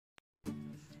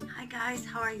guys,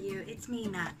 how are you? It's me,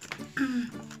 Nat.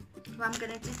 What I'm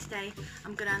gonna do today,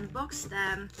 I'm gonna unbox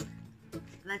the,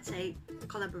 let's say,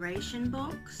 collaboration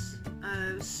box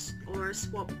or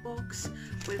swap box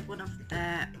with one of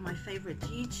my favorite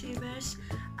YouTubers.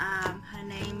 Her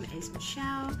name is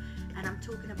Michelle, and I'm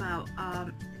talking about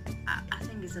I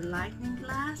think it's a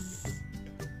Lightninglass.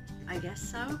 I guess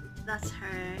so. That's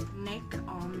her nick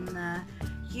on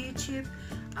YouTube.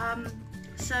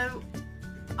 So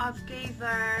I've gave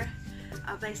her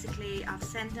basically I've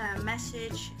sent her a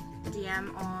message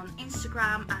DM on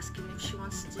Instagram asking if she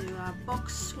wants to do a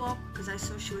box swap, because I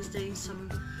saw she was doing some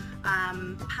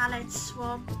palette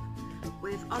swap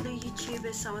with other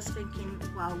YouTubers. So I was thinking,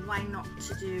 well, why not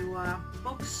to do a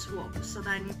box swap, so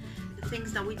then the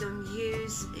things that we don't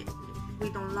use, we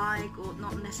don't like, or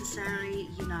not necessarily,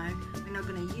 you know, we're not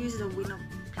going to use it, or we're not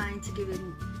planning to give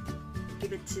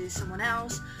it to someone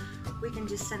else, we can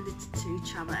just send it to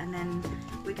each other, and then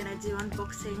we're gonna do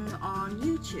unboxing on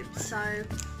YouTube. So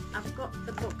I've got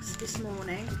the box this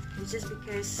morning. It's just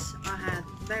because I had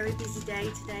a very busy day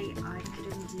today, I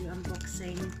couldn't do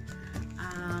unboxing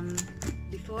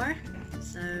before,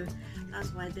 so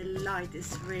that's why the light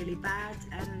is really bad,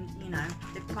 and you know,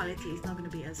 the quality is not going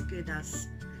to be as good as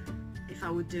if I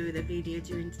would do the video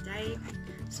during the day.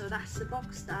 So that's the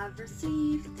box that I've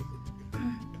received.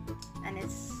 And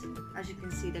it's, as you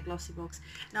can see, the glossy box.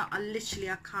 Now I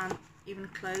can't even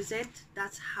close it.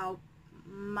 That's how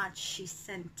much she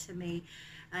sent to me.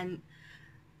 And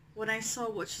when I saw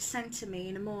what she sent to me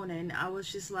in the morning, I was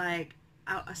just like,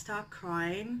 I started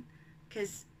crying,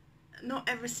 because not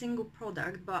every single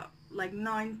product, but like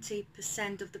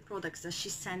 90% of the products that she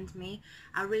sent me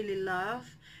I really love,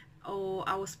 or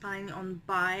I was planning on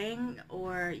buying,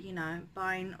 or you know,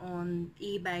 buying on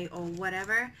eBay or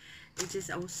whatever. It's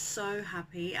just, I was so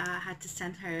happy. I had to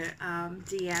send her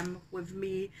DM with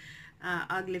me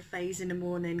ugly face in the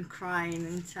morning, crying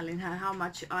and telling her how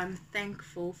much I'm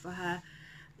thankful for her,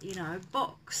 you know,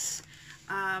 box.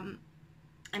 And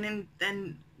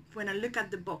then when I look at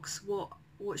the box, what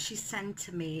she sent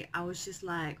to me, I was just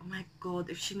like, oh my god,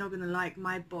 if she's not gonna like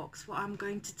my box, what I'm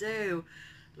going to do?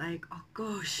 Like, oh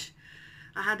gosh,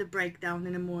 I had a breakdown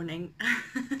in the morning.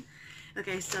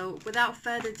 Okay, so without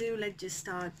further ado, let's just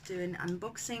start doing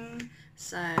unboxing.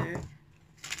 So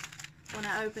when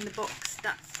I open the box,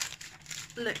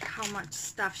 look how much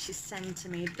stuff she sent to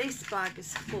me. This bag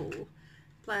is full,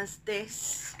 plus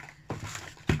this.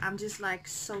 I'm just like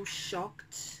so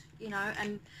shocked, you know.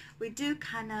 And we do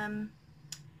kind of,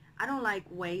 I don't like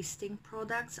wasting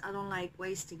products, I don't like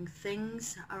wasting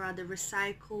things. I rather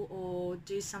recycle or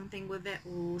do something with it,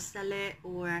 or sell it,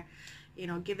 or you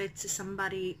know, give it to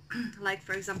somebody. Like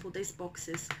for example, these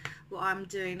boxes, what I'm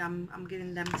doing, I'm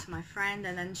giving them to my friend,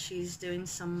 and then she's doing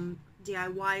some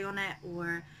DIY on it,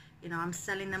 or you know, I'm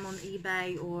selling them on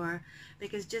eBay, or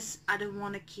because just I don't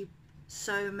want to keep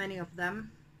so many of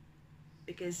them,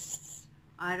 because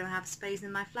I don't have space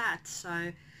in my flat.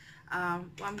 So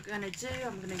what I'm gonna do,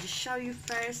 I'm gonna just show you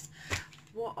first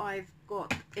what I've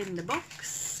got in the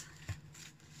box.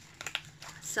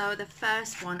 So the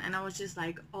first one, and I was just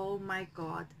like, oh my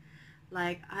god,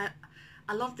 like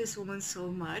I love this woman so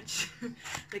much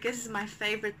because it's my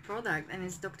favorite product, and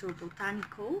it's Dr.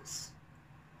 Botanicals.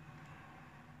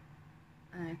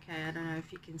 Okay, I don't know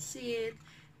if you can see it.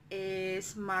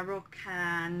 It's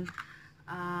Moroccan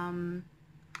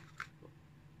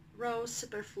rose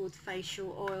superfood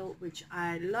facial oil, which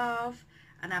I love,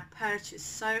 and I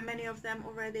purchased so many of them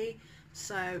already.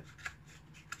 So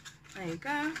there you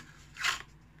go.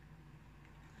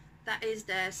 That is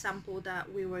the sample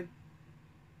that we were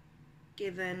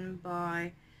given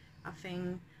by, I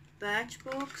think,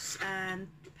 BIRCHBOX and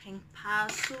Pink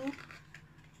Parcel.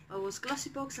 It was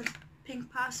GLOSSYBOX and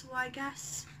Pink Parcel, I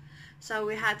guess. So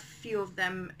we had few of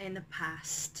them in the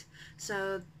past,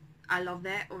 so I love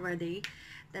that already.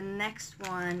 The next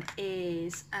one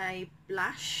is a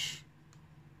blush.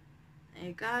 There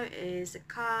you go. Is a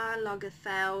Karl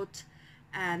Lagerfeld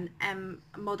and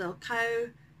Model Co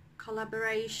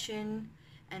collaboration,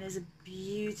 and is a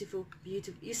beautiful,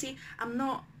 you see, I'm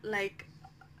not like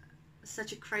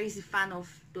such a crazy fan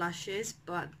of blushes,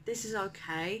 but this is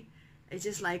okay. It's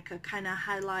just like a kind of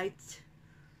highlight.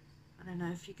 I don't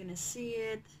know if you're gonna see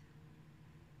it.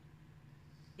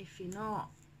 If you're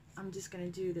not, I'm just gonna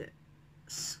do the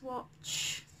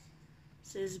swatch.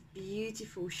 So it's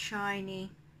beautiful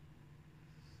shiny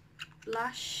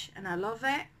blush, and I love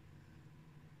it.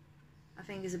 I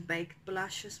think it's a baked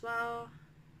blush as well.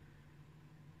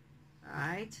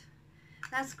 Alright,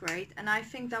 that's great. And I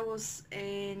think that was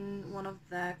in one of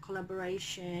the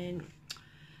collaboration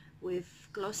with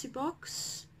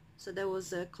GLOSSYBOX. So there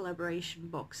was a collaboration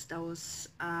box that was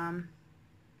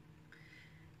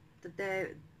that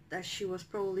she was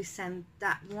probably sent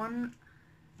that one.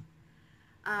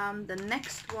 The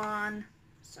next one,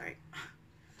 sorry,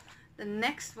 the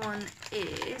next one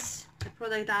is the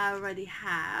product I already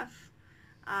have.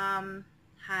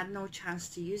 Had no chance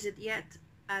to use it yet,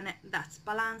 and that's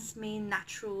Balance Me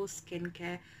Natural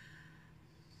Skincare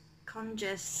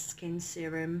Congest Skin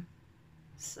Serum.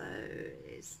 So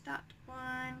is that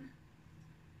one.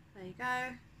 There you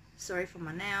go. Sorry for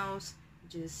my nails,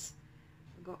 just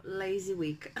got lazy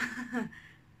week.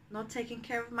 Not taking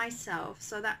care of myself,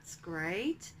 so that's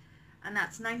great. And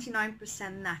that's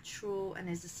 99% natural and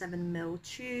is a 7ml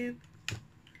tube.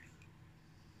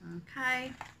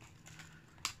 Okay.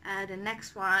 And the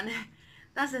next one,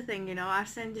 that's the thing, you know, I've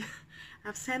sent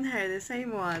her the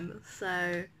same one,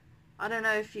 so I don't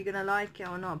know if you're gonna like it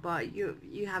or not, but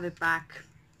you have it back.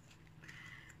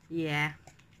 Yeah,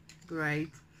 great.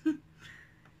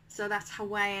 So that's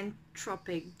Hawaiian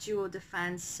Tropic Dual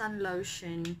Defense Sun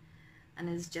Lotion, and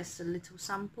it's just a little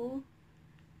sample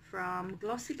from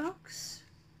GLOSSYBOX.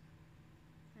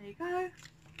 There you go.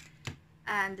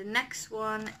 And the next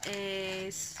one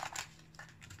is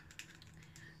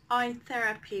Eye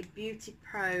Therapy Beauty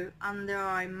Pro Under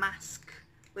Eye Mask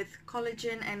with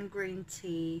collagen and green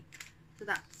tea. So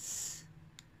that's,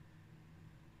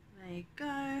 there you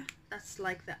go, that's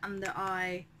like the under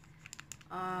eye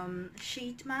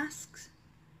sheet masks.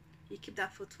 You keep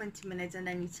that for 20 minutes and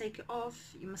then you take it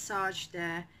off, you massage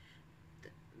the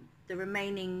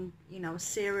remaining, you know,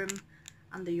 serum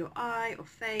under your eye or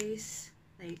face.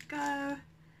 There you go.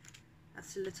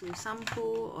 That's a little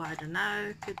sample, or I don't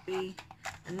know, could be.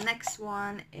 The next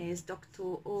one is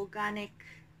Dr. Organic,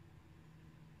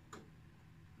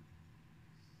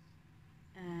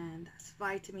 and that's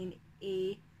vitamin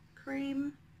E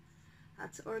cream.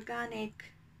 That's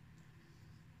organic,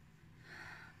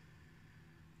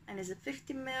 and it's a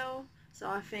 50ml, so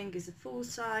I think it's a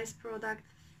full-size product.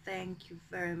 Thank you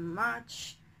very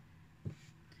much.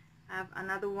 I have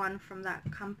another one from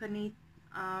that company.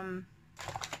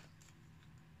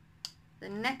 The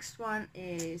next one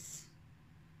is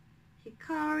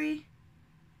Hikari,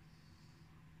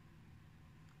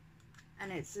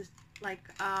 and it's just like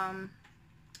I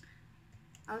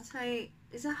would say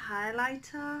is a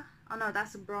highlighter. Oh no,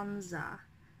 that's a bronzer.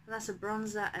 That's a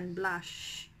bronzer and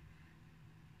blush,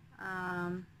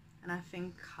 and I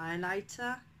think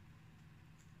highlighter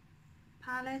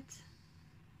palette.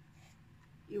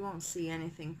 You won't see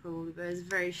anything probably, but it's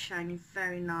very shiny,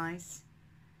 very nice.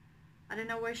 I don't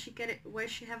know where she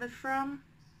have it from,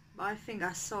 but I think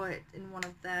I saw it in one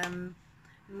of them,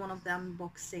 in one of the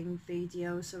unboxing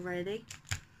videos already.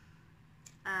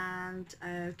 And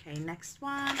okay, next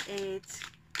one, it's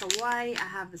Kawaii. I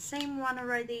have the same one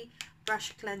already,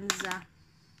 brush cleanser.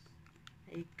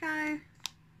 There you go.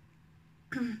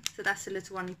 So that's a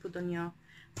little one you put on your,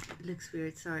 it looks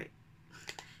weird, sorry.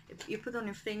 You put on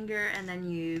your finger and then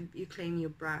you clean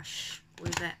your brush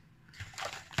with it.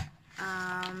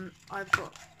 I've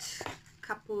got a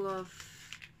couple of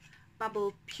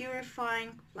bubble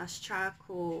purifying plus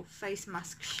charcoal face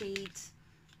mask sheets.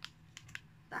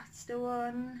 That's the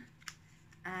one.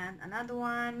 And another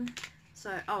one.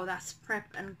 So, oh, that's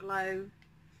Prep and Glow.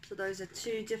 So those are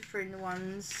two different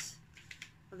ones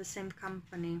of the same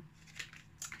company.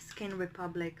 Skin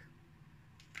Republic.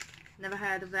 Never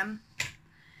heard of them.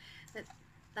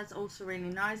 That's also really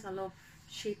nice. I love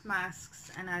sheet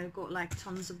masks, and I've got like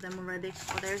tons of them already.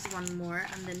 Oh, there's one more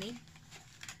underneath.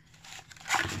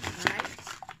 Alright,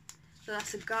 so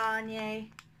that's a Garnier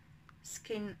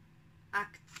Skin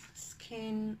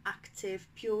Active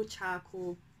Pure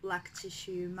Charcoal Black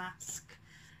Tissue Mask.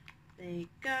 There you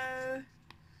go.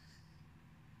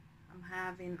 I'm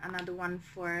having another one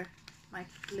for my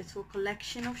little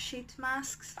collection of sheet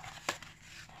masks.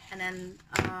 And then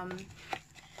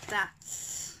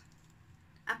that's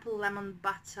Apple Lemon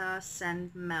Butter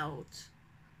Scent Melt.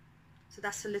 So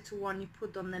that's a little one you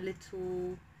put on a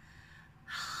little,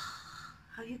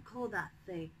 how you call that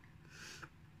thing?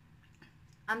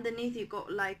 Underneath you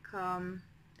got like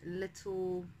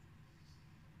little,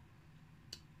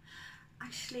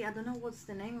 actually I don't know what's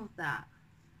the name of that.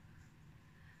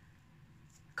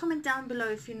 Comment down below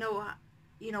if you know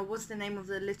what's the name of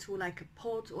the little, like a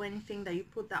pot or anything that you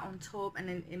put that on top and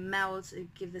then it melts,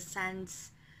 it gives the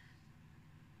scent.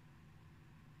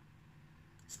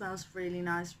 Smells really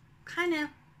nice, kind of,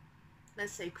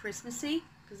 let's say Christmassy,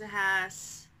 because it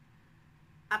has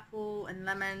apple and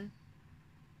lemon,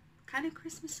 kind of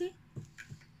Christmassy.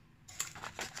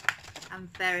 I'm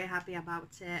very happy about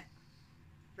it.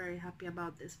 very happy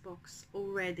about this box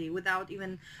already without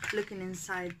even looking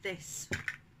inside this.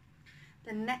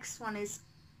 The next one is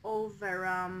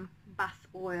over bath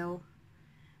oil,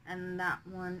 and that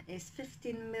one is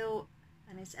 15 ml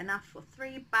and it's enough for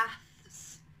 3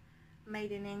 baths,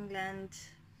 made in England,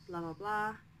 blah blah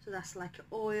blah. So that's like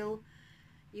oil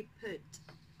you put,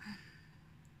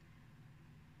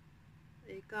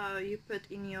 there you go, you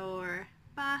put in your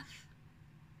bath.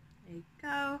 There you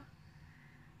go.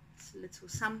 It's a little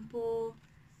sample.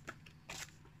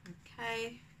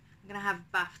 Okay, I'm gonna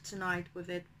have bath tonight with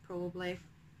it probably.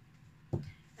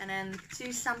 And then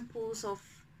 2 samples of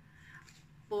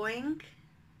Boing,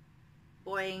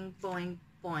 Boing, Boing,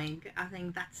 Boing. I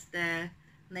think that's the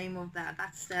name of that.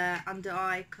 That's the under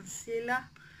eye concealer.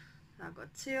 So I've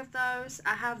got 2 of those.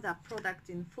 I have that product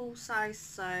in full size,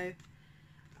 so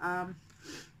I'll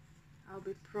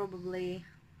be probably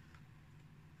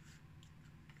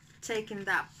taking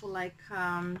that for like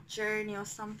journey or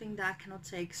something that I cannot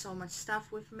take so much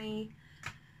stuff with me.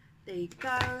 There you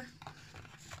go.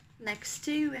 Next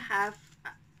to we have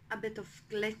a bit of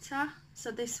glitter.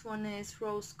 So this one is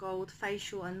rose gold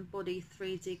facial and body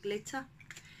 3D glitter,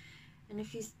 and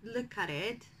if you look at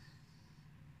it,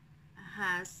 it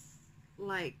has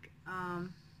like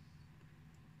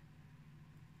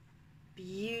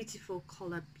beautiful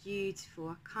color, beautiful.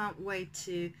 I can't wait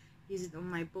to use it on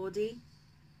my body.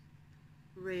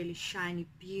 Really shiny,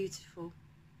 beautiful.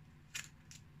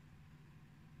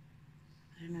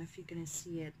 I don't know if you're gonna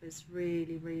see it, but it's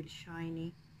really, really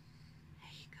shiny.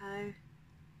 There you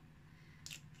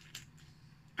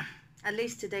go. At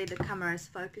least today the camera is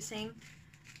focusing.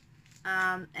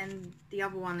 And the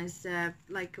other one is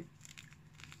like a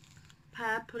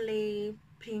purpley,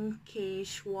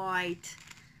 pinkish, white.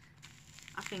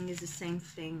 I think it's the same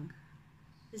thing.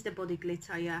 It's the body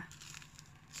glitter, yeah.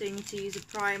 So you need to use a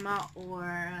primer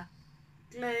or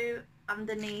glue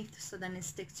underneath so then it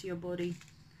sticks to your body.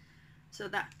 So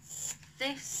that's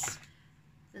this.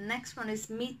 The next one is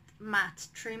Meet Matte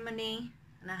Trimony,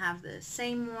 and I have the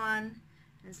same one.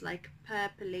 It's like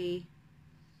purpley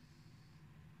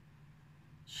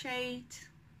shade,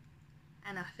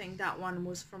 and I think that one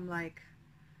was from like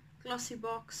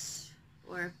GLOSSYBOX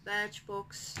or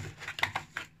BIRCHBOX.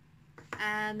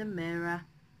 And the mirror.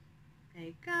 There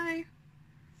you go.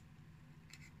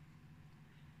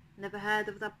 Never heard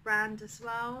of that brand as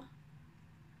well.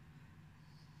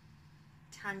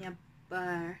 Tanya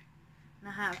Burr. And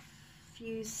I have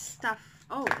few stuff.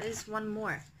 Oh, there's one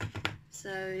more. So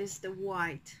it's the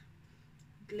white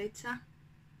glitter.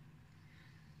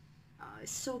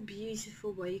 It's so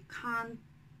beautiful, but you can't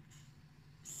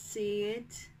see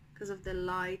it because of the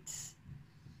light.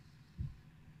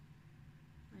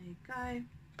 There you go.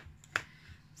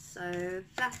 So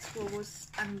that's what was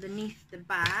underneath the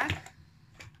bag.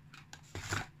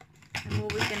 And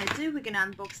what we're going to do, we're going to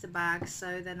unbox the bag,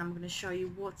 so then I'm going to show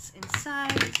you what's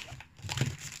inside.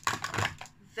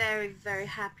 Very, very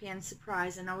happy and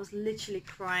surprised, and I was literally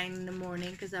crying in the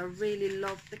morning because I really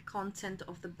love the content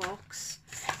of the box.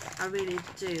 I really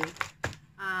do.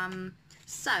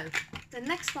 So the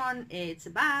next one is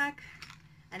a bag,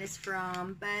 and it's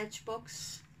from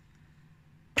BIRCHBOX.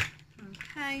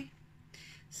 Okay,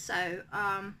 so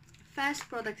first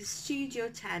product is Studio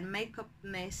 10 Makeup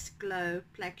Mist Glow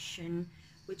Plexion,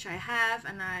 which I have,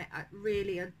 and I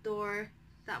really adore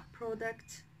that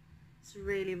product. It's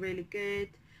really, really good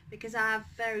because I have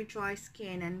very dry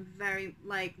skin and very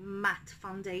like matte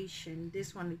foundation.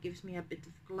 This one gives me a bit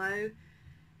of glow.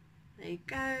 There you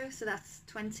go. So that's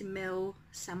 20 ml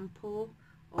sample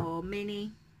or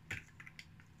mini.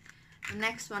 The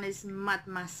next one is Mud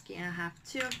Masking. I have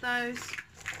 2 of those.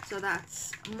 So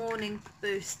that's Morning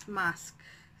Boost Mask.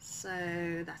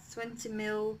 So that's 20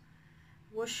 ml.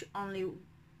 Wash only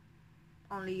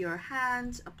your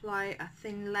hands. Apply a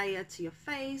thin layer to your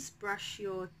face. Brush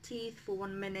your teeth for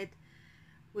 1 minute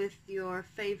with your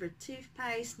favorite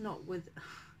toothpaste. Not with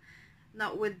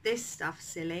this stuff,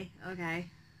 silly. Okay,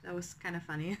 that was kind of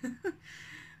funny.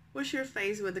 Wash your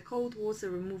face with the cold water.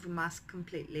 Remove the mask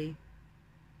completely.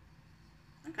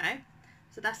 Okay,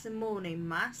 so that's the morning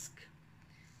mask.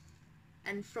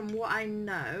 And from what I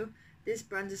know, this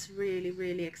brand is really,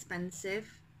 really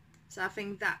expensive. So I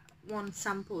think that one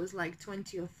sample is like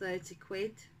 20 or 30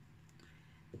 quid.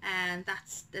 And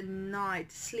that's the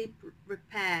night sleep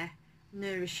repair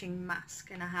nourishing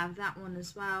mask, and I have that one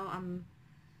as well. I'm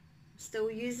still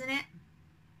using it.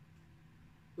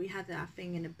 We had that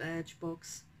thing in a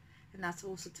BIRCHBOX, and that's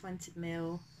also 20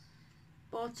 ml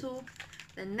bottle.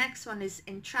 The next one is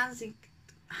in transit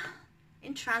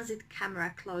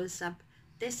camera close-up.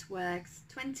 This works.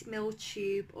 20 ml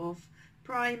tube of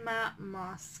primer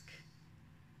mask.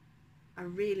 I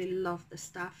really love the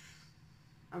stuff,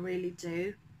 I really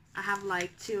do. I have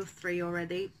like 2 or 3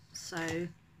 already, so I'm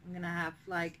gonna have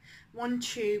like one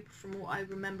tube, from what I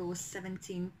remember was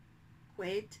 17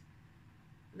 quid.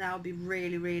 That would be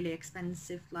really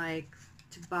expensive, like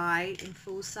to buy in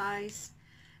full size.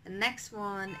 The next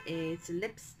one is a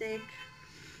lipstick,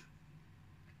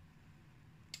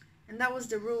 and that was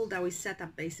the rule that we set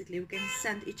up. Basically, we can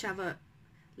send each other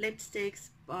lipsticks,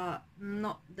 but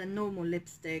not the normal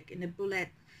lipstick in the bullet,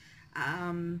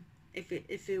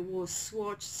 if it was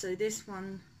swatched. So this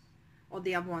one or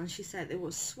the other one, she said it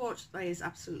was swatched, but it's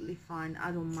absolutely fine.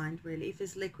 I don't mind really. If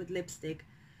it's liquid lipstick,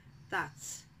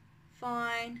 that's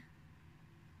fine.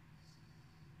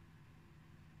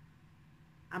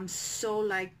 I'm so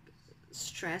like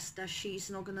stressed that she's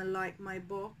not gonna like my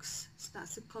box. So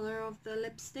that's the color of the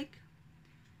lipstick.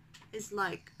 It's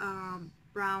like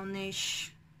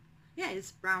brownish. Yeah,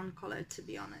 it's brown color, to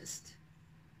be honest.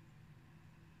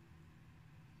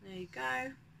 There you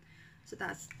go. So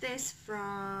that's this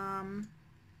from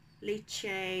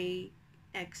Liche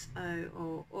XO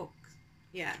or Ox.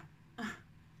 Yeah,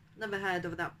 never heard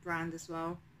of that brand as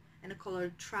well. In the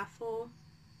color Truffle.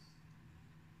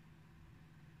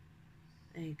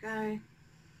 There you go.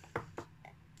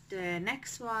 The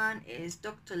next one is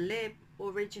Dr. Lip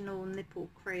Original Nipple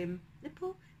Cream.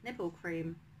 Nipple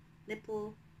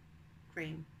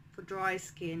cream for dry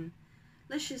skin,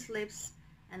 luscious lips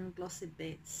and glossy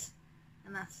bits.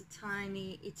 And that's a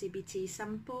tiny itty bitty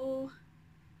sample.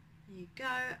 There you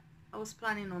go. I was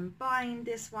planning on buying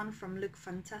this one from Look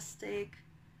Fantastic.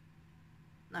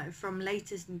 No, from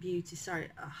Latest in Beauty, sorry.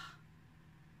 Ugh.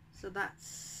 So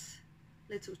that's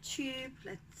little tube.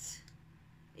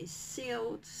 It's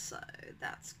sealed, so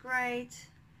that's great.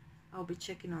 I'll be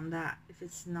checking on that if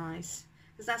it's nice,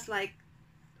 because that's like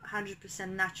 100%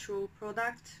 natural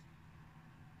product,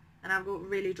 and I've got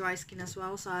really dry skin as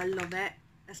well, so I love it,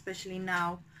 especially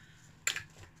now.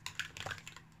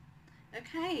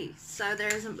 Okay, so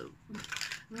there's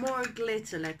more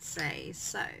glitter, let's say.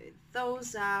 So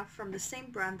those are from the same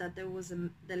brand that there was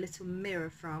the little mirror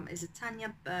from. Is it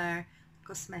Tanya Burr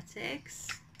Cosmetics,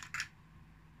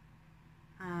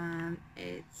 and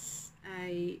it's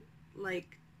a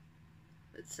like,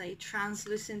 let's say,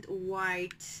 translucent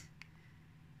white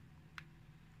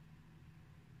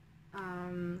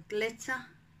glitter,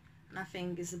 and I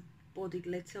think it's a body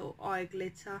glitter or eye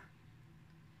glitter.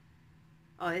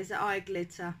 Oh, it's an eye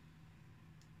glitter.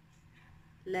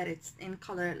 Let it in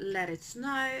color Let It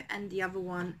Snow, and the other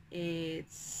one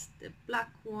is the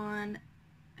black one,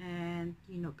 and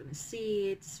you're not gonna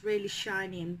see it. It's really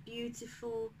shiny and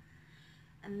beautiful,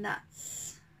 and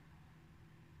that's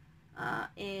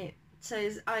it.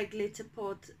 Says Eye Glitter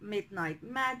Pot Midnight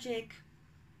Magic.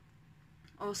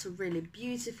 Also really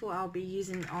beautiful. I'll be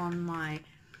using on my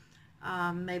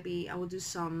maybe I will do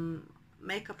some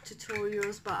makeup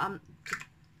tutorials, but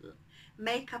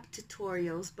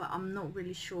I'm not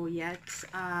really sure yet,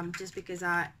 just because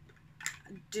I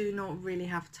do not really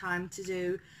have time to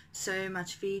do so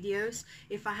much videos.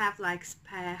 If I have like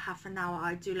spare half an hour,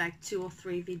 I do like 2 or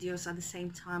 3 videos at the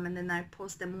same time, and then I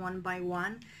post them one by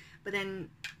one. But then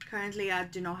currently I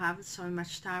do not have so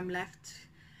much time left.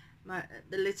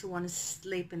 The little one is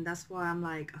sleeping, that's why I'm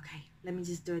like, okay, let me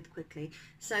just do it quickly.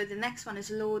 So the next one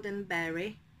is Lord &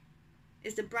 Berry.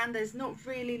 It's the brand that is not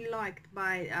really liked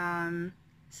by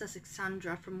Sussex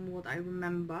Sandra, from what I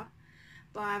remember,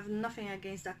 but I have nothing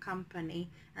against that company.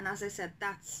 And as I said,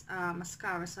 that's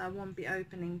mascara, so I won't be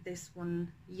opening this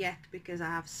one yet because I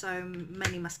have so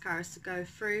many mascaras to go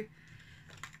through,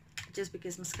 just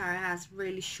because mascara has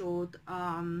really short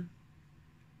how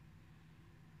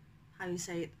you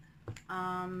say it,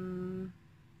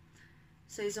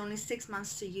 so it's only 6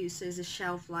 months to use, so it's a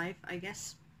shelf life, I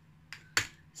guess.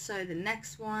 So the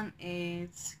next one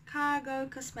is Cargo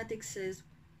Cosmetics, is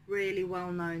really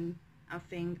well known, I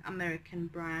think, American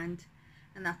brand,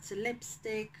 and that's a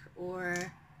lipstick or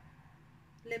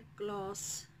lip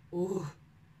gloss. Oh,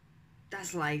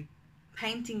 that's like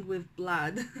painting with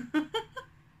blood.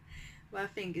 But I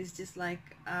think it's just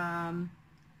like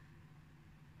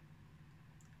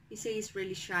you see, it's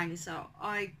really shiny, so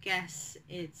I guess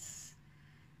it's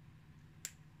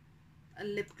a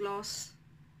lip gloss,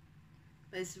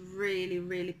 but it's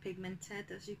really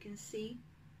pigmented, as you can see.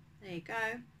 There you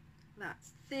go.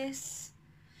 That's this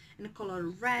in the color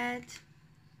red,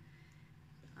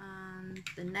 and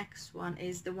the next one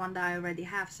is the one that I already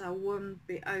have, so I won't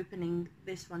be opening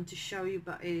this one to show you,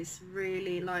 but it's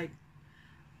really like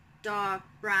dark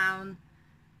brown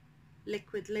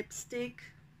liquid lipstick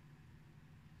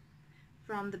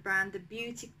from the brand The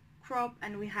Beauty Crop,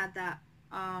 and we had that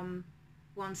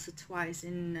once or twice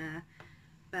in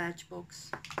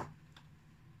Birchbox.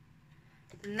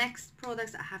 The next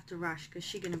products I have to rush because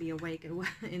she's gonna be awake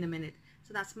in a minute.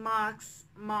 So that's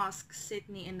Mask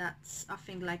Sydney, and that's I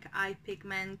think like eye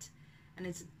pigment, and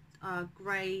it's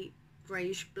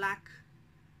grayish black,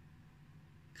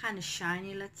 kind of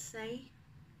shiny, let's say.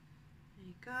 There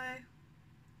you go.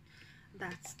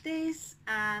 That's this,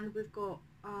 and we've got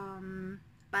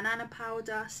banana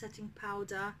powder, setting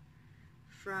powder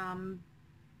from,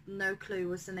 no clue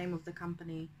what's the name of the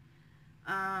company.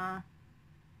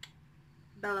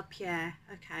 Bella Pierre.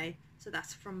 Okay, so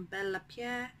that's from Bella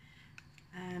Pierre,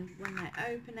 and when I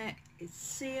open it, it's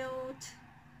sealed.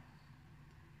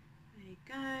 There you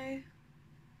go.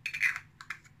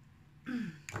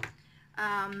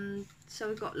 So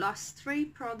we've got last 3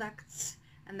 products,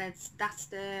 and that's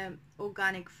the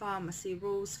Organic Pharmacy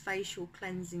Rose Facial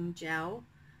Cleansing Gel.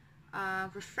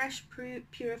 Refresh,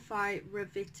 Purify,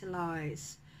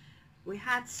 Revitalize. We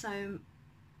had so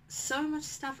much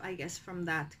stuff, I guess, from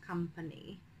that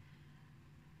company,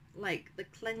 like the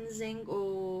cleansing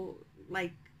or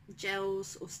like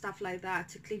gels or stuff like that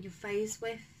to clean your face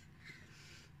with.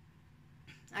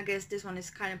 I guess this one is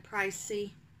kind of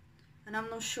pricey, and I'm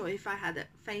not sure if I had a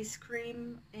face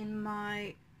cream in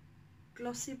my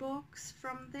GLOSSYBOX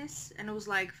from this, and it was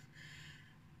like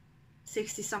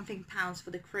 60 something pounds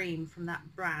for the cream from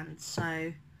that brand.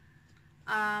 So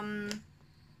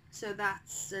so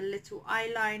that's a little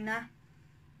eyeliner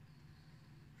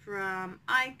from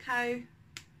Ico,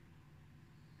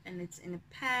 and it's in a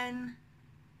pen.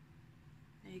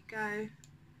 There you go.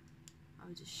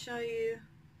 I'll just show you.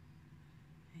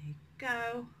 There you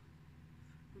go.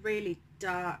 Really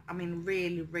dark, I mean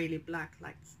really black,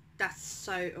 like that's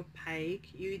so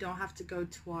opaque. You don't have to go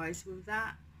twice with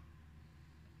that.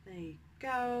 There you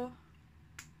go.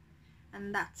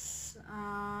 And that's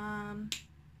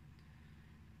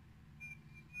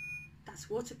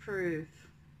waterproof,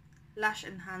 lash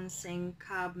enhancing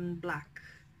carbon black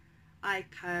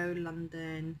Ico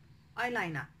London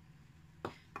eyeliner.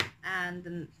 And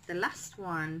then the last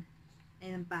one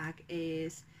in the bag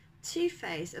is Too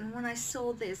Faced, and when I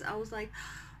saw this I was like,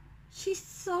 she's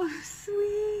so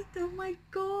sweet, oh my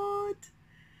god,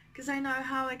 because I know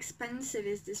how expensive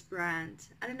is this brand.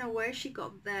 I don't know where she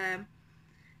got the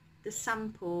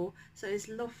sample. So it's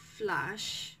Love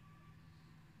Flash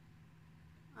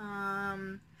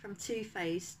from Too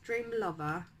Faced Dream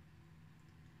Lover,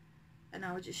 and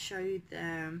I'll just show you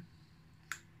them.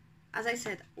 As I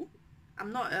said,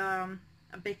 I'm not a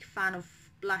big fan of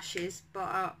blushes,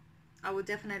 but I would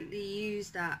definitely use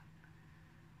that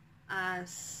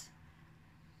as,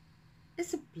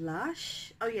 it's a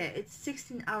blush. Oh yeah, it's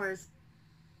 16 hours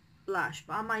blush,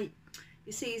 but I might,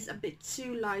 you see it's a bit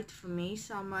too light for me,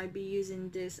 so I might be using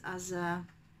this as a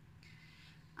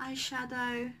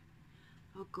eyeshadow.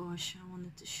 Oh gosh, I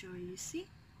wanted to show you, see?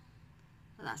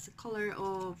 So that's the color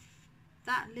of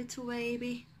that little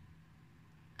baby,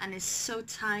 and it's so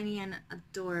tiny and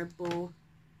adorable.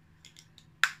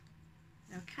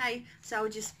 Okay, so I'll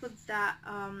just put that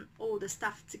all the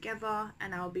stuff together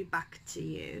and I'll be back to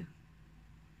you.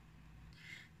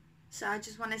 So I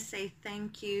just want to say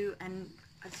thank you, and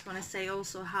I just want to say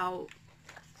also how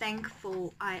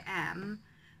thankful I am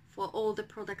for all the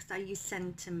products that you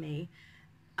sent to me.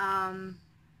 I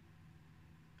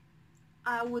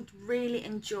would really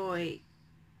enjoy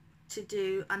to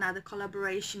do another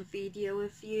collaboration video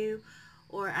with you,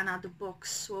 or another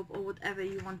box swap, or whatever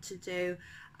you want to do.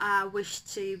 I wish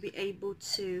to be able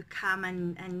to come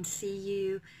and see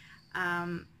you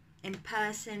in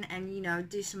person, and you know,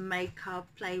 do some makeup,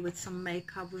 play with some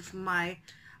makeup with my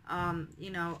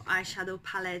you know, eyeshadow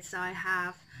palettes I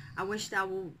have. I wish that I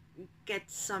will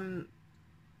get some,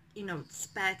 you know,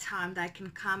 spare time that I can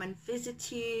come and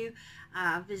visit you,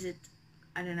 visit,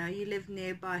 I don't know, you live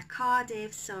nearby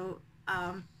Cardiff, so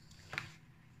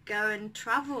go and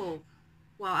travel.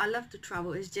 Well, I love to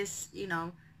travel, it's just, you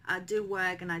know, I do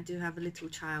work and I do have a little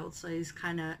child, so it's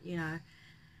kind of, you know,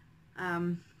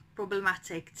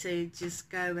 problematic to just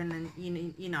go and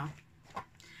you know,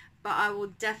 but I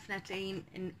will definitely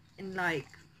in like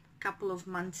a couple of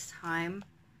months time,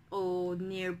 or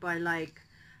nearby like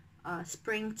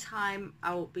springtime,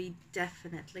 I will be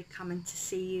definitely coming to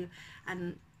see you.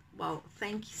 And well,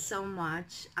 thank you so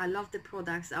much. I love the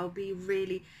products. I'll be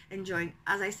really enjoying,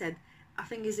 as I said, I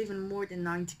think it's even more than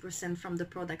 90% from the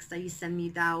products that you send me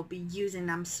that I'll be using.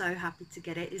 I'm so happy to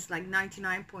get it. It's like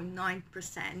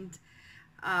 99.9%.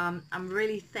 I'm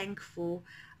really thankful.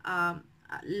 I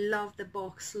love the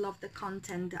box, love the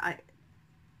content.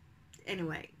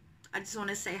 Anyway, I just want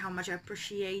to say how much I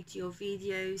appreciate your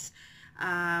videos,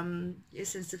 your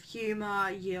sense of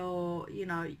humor, your, you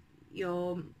know,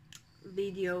 your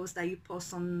videos that you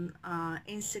post on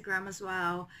Instagram as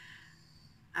well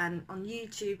and on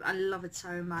YouTube. I love it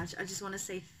so much. I just want to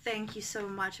say thank you so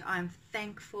much. I'm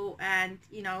thankful, and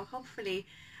you know, hopefully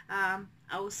I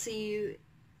will see you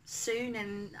soon,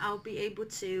 and I'll be able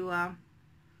to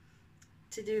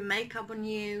do makeup on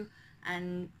you,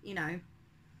 and you know,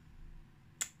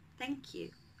 thank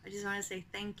you. I just want to say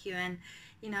thank you. And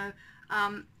you know,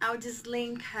 I'll just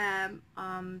link her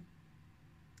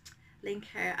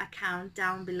account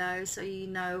down below, so you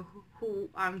know who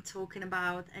I'm talking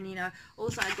about. And you know,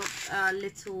 also I got a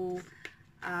little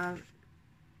I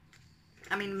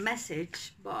mean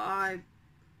message, but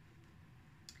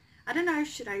I don't know,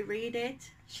 should I read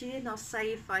it? She did not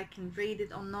say if I can read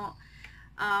it or not.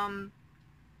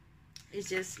 It's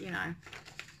just, you know,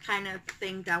 kind of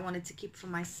thing that I wanted to keep for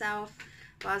myself.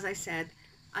 But as I said,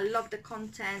 I love the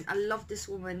content. I love this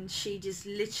woman. She just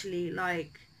literally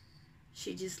like,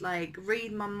 she just like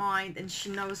read my mind, and she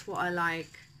knows what I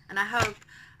like. And I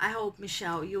hope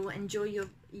Michelle, you'll enjoy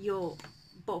your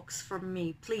box from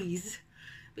me, please,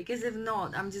 because if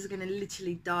not, I'm just gonna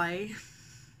literally die.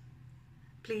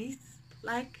 Please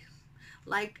like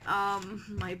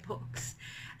my box.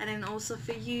 And then also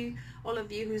for you, all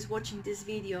of you who's watching this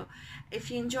video, if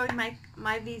you enjoyed my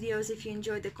videos, if you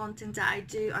enjoyed the content that I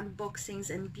do, unboxings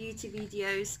and beauty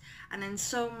videos, and then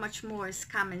so much more is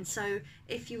coming. So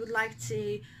if you would like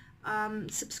to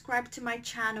subscribe to my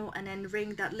channel and then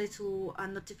ring that little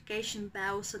notification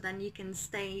bell, so then you can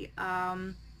stay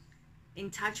in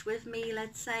touch with me,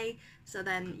 let's say, so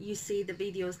then you see the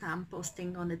videos that I'm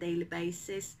posting on a daily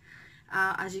basis.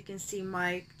 As you can see,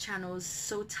 my channel is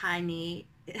so tiny.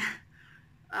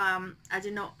 I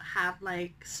do not have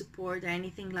like support or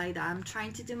anything like that. I'm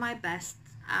trying to do my best.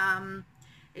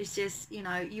 It's just, you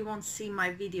know, you won't see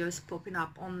my videos popping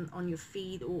up on your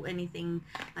feed or anything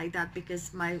like that,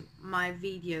 because my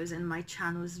videos and my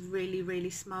channel is really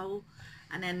small.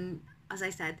 And then, as I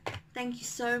said, thank you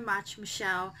so much,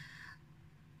 Michelle.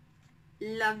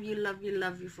 Love you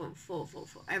for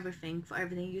everything,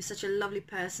 You're such a lovely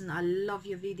person. I love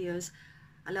your videos.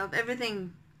 I love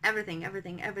everything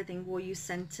what you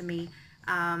sent to me.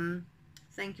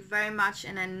 Thank you very much,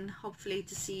 and then hopefully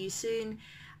to see you soon.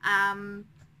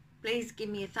 Please give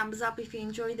me a thumbs up if you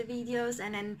enjoy the videos,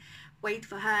 and then wait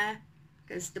for her,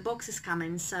 because the box is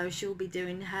coming, so she'll be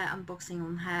doing her unboxing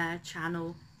on her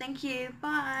channel. Thank you,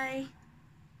 bye.